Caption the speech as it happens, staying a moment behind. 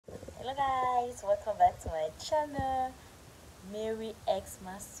Hello guys, welcome back to my channel. Merry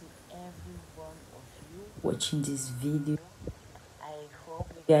Xmas to every one of you watching this video. I hope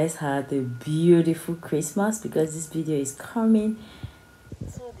you guys had a beautiful Christmas, because this video is coming 2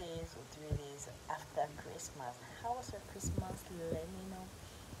 days or 3 days after Christmas. How was your Christmas? Let me know.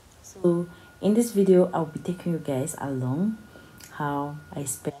 So in this video I'll be taking you guys along how I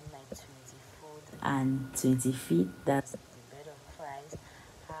spent my 24th and 25th, that's the birth of Christ,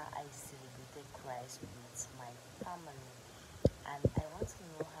 how I celebrated Christ with my family, and I want to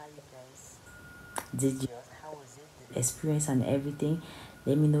know how you guys did yours. How was it, the experience and everything.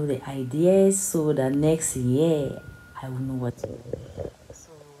 Let me know the ideas so that next year I will know what to do.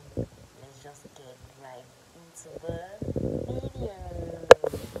 So let's just get right into the video.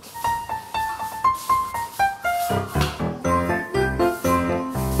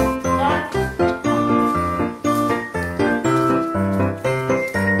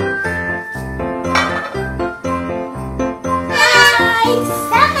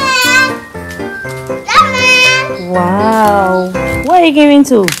 Wow, what are you giving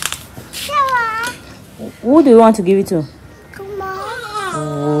to? Who do you want to give it to?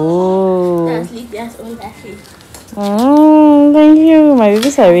 Oh. That's all that's it. Oh, thank you. My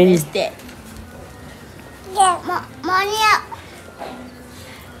babies are ready. Yeah, money up.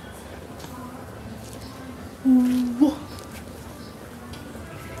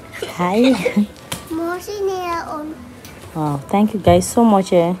 Hi. Wow, thank you guys so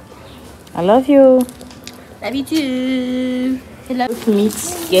much. I love you. Love you too. Hello.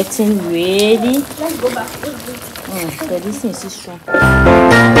 Meat's getting ready. Let's go back. So this thing is strong.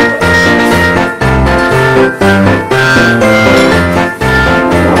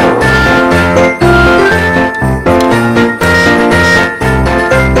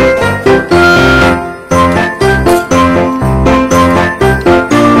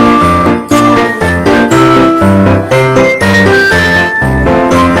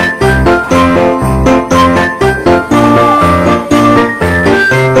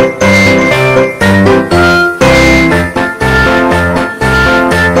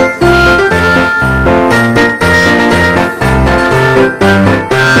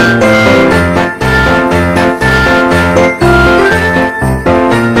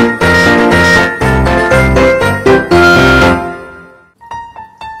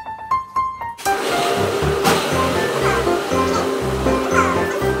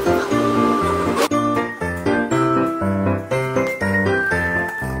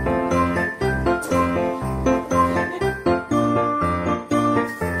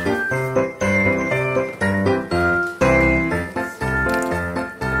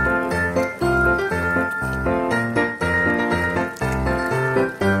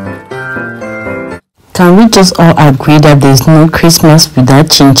 Can we just all agree that there's no Christmas without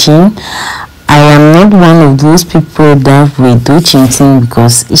chin chin? I am not one of those people that will do chin chin,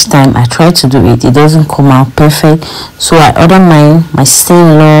 because each time I try to do it, it doesn't come out perfect. So I order mine. My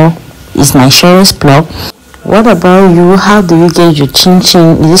sister-in-law is my sheriff's plug. What about you? How do you get your chin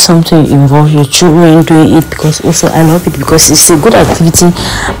chin? Is it something you involve your children doing it? Because also I love it, because it's a good activity.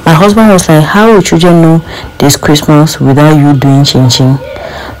 My husband was like, how will children know this Christmas without you doing chin chin?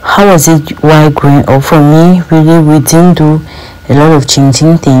 How was it while growing up? For me, really, we didn't do a lot of chin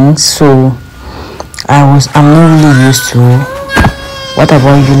chin things, so I'm not really used to. What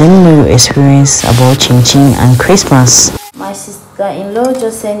about you? Let me know your experience about chin chin and Christmas. My sister-in-law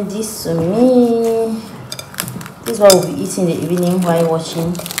just sent this to me. This is what we'll be eating in the evening while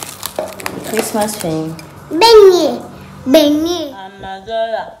watching the Christmas film. Benny.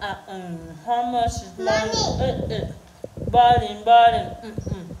 How much is money? Balling.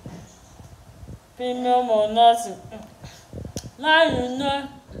 Female or nothing. Now you know.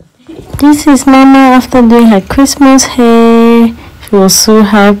 This is Mama after doing her Christmas hair. She was so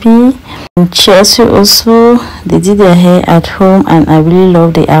happy. And Chelsea also, they did their hair at home, and I really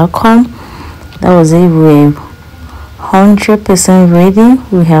love the outcome. That was it. We're 100% ready.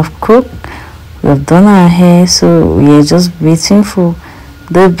 We have cooked. We have done our hair, so we are just waiting for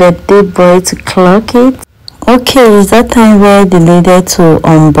the birthday boy to clock it. Okay, it's that time where they needed to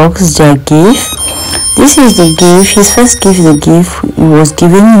unbox their gift. This is the gift. His first gift, the gift he was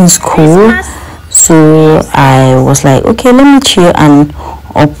given in school. So I was like, okay, let me chill and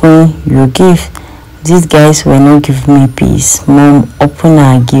open your gift. These guys were not giving me peace. Mom, open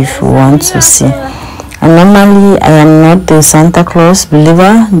our gift. We want to see. And normally I am not the Santa Claus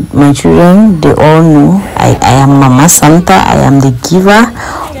believer. My children, they all know I am Mama Santa. I am the giver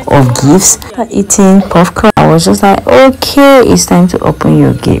of gifts. Eating popcorn, I was just like, okay, it's time to open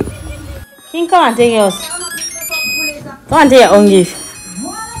your gift. Can you come and take yours? Come and take your own gift.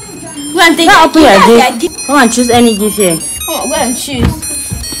 and take now open your gift. Come and choose any gift here. Oh, go and choose.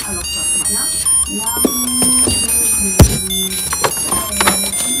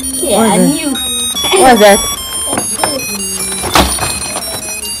 Yeah, I knew. What's that?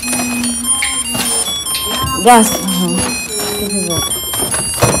 Gas.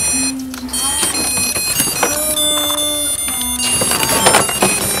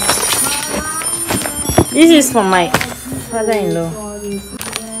 This is for my father-in-law.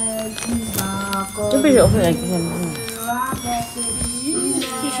 Open your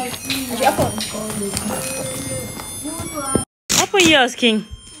Open yours, King.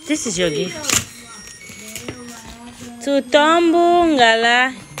 This is your gift. To Tombo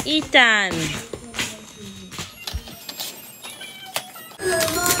Ngala Ethan.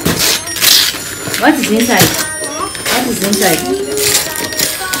 What is inside? What is inside?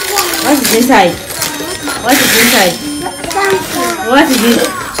 What is inside? What is inside? What is it?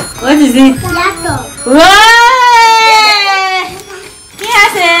 What is it? Laptop. Whoa!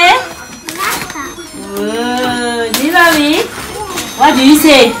 Yes, eh? Whoa! Do you love me? What do you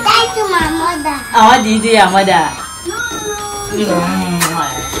say? Thank you, my mother. Oh, what do you do, your mother?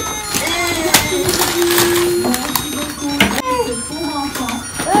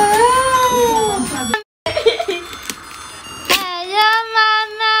 Hello,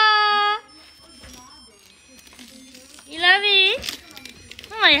 Mama. You love me?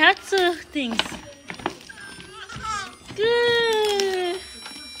 Oh, I had two things. Good.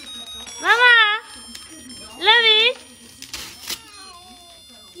 Mama, love it?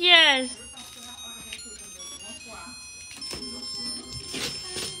 Yes.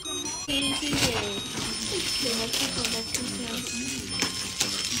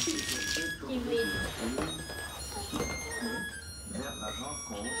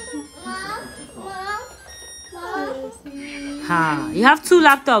 Ha, you have two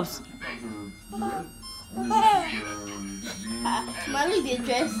laptops.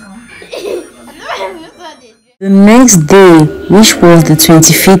 The next day, which was the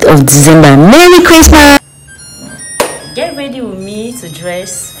 25th of December, Merry Christmas! Get ready with me to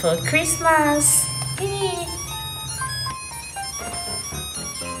dress for Christmas.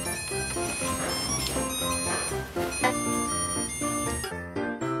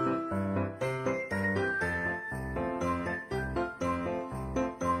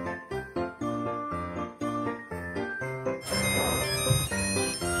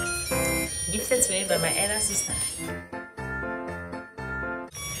 Gifted to me by my elder sister.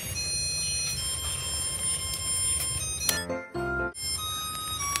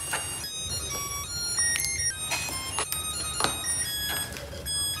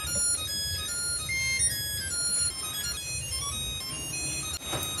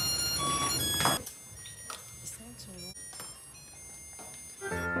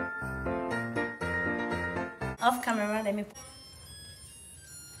 Off camera, let me.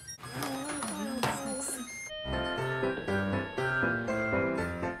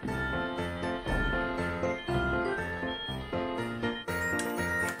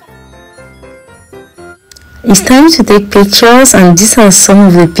 It's time to take pictures, and these are some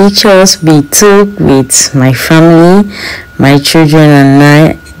of the pictures we took with my family, my children and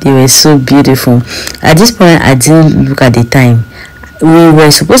I. They were so beautiful. At this point, I didn't look at the time. We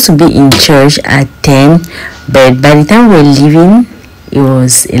were supposed to be in church at 10, but by the time we were leaving, it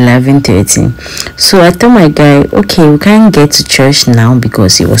was 11:30. So I told my guy, okay, we can't get to church now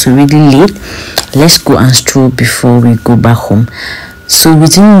because it was already late. Let's go and stroll before we go back home. So we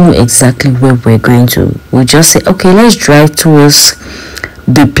didn't know exactly where we're going to. We just said, okay, let's drive towards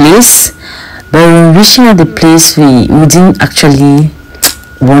the place. But when reaching at the place, we didn't actually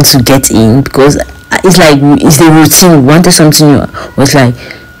want to get in because it's like it's the routine. We wanted something new. It was like,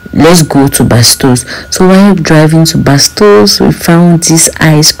 let's go to Bastos. So while driving to Bastos, we found this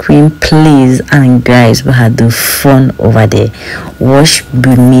ice cream place, and guys, we had the fun over there. Watch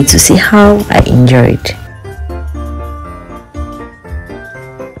with me to see how I enjoyed.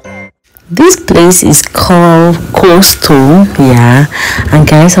 This place is called Coastal, yeah, and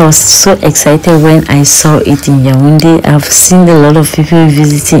guys, I was so excited when I saw it in Yaoundé. I've seen a lot of people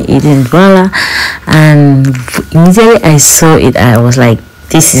visiting it in Douala, and immediately I saw it, I was like,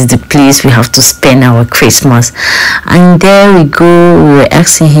 this is the place we have to spend our Christmas. And there we go. We were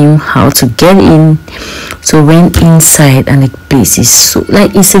asking him how to get in, so went inside, and the place is so,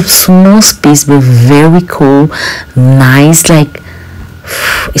 like, it's a small space but very cool, nice, like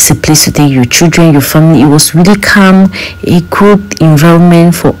it's a place to take your children, your family. It was really calm, a good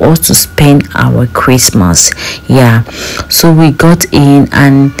environment for us to spend our Christmas. Yeah, so we got in,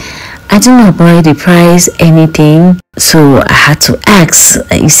 and I didn't buy the price, anything, so I had to ask.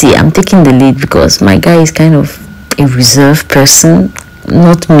 You see, I'm taking the lead because my guy is kind of a reserved person,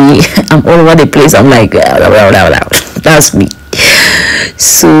 not me. I'm all over the place. I'm like, that's me.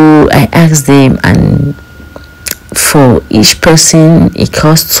 So I asked them, and for each person it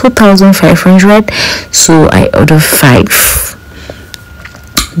costs 2,500. So I ordered 5.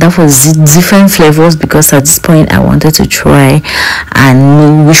 That was different flavors because at this point I wanted to try and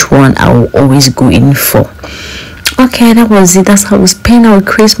know which one I will always go in for. Okay, that was it. That's how we spent our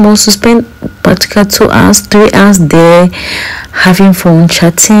Christmas. We spent particular 2 hours, 3 hours there having fun,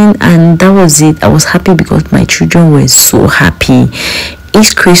 chatting, and that was it. I was happy because my children were so happy.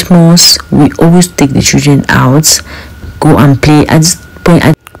 Each Christmas we always take the children out, go and play. At this point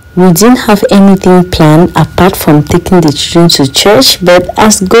we didn't have anything planned apart from taking the children to church, but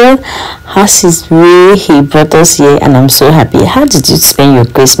as God has his way, he brought us here and I'm so happy. How did you spend your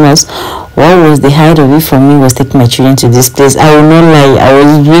Christmas? What was the height of it for me was taking my children to this place. I will not lie, I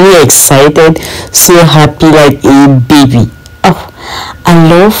was really excited, so happy like a baby. Oh, I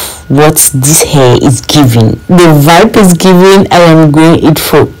love what this hair is giving. The vibe is giving. I am going it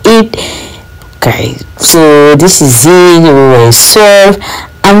for it. Okay, so this is it. We were served.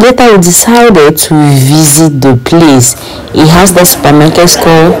 And later we decided to visit the place. It has the supermarket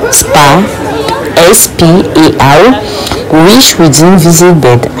called Spar, SPAR, which we didn't visit,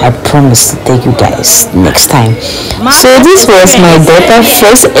 but I promise to take you guys next time. So this was my daughter's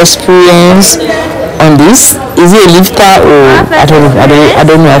first experience on this. Is it a lifter or I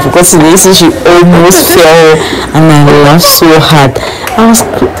don't know. I forgot to say she almost fell and I laughed so hard. I was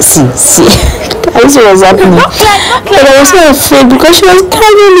see I see what's happening. But I was not afraid because she was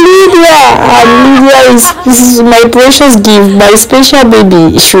carrying Lydia, and Lydia is my precious gift, my special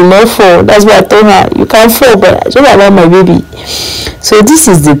baby. She will not fall. That's why I told her you can't fall, but I just allow my baby. So this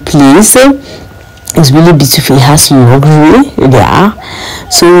is the place. It's really beautiful. It has luxury there.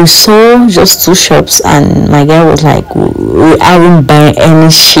 So we saw just 2 shops and my guy was like, we haven't buy any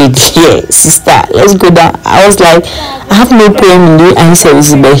shade here, sister, let's go down. I was like, I have no problem in doing eye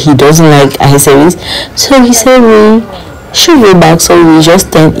service, but he doesn't like eye service. So he said we should go back. So we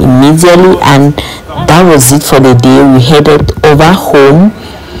just turned immediately and that was it for the day. We headed over home.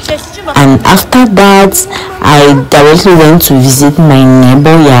 And after that I directly went to visit my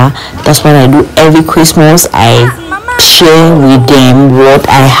neighbor. Yeah, that's what I do every Christmas. I share with them what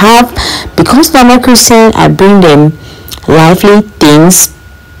I have because I'm a Christian. I bring them lively things,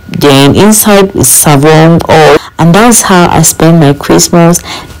 then inside is savon all, and that's how I spend my Christmas.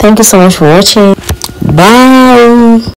 Thank you so much for watching. Bye.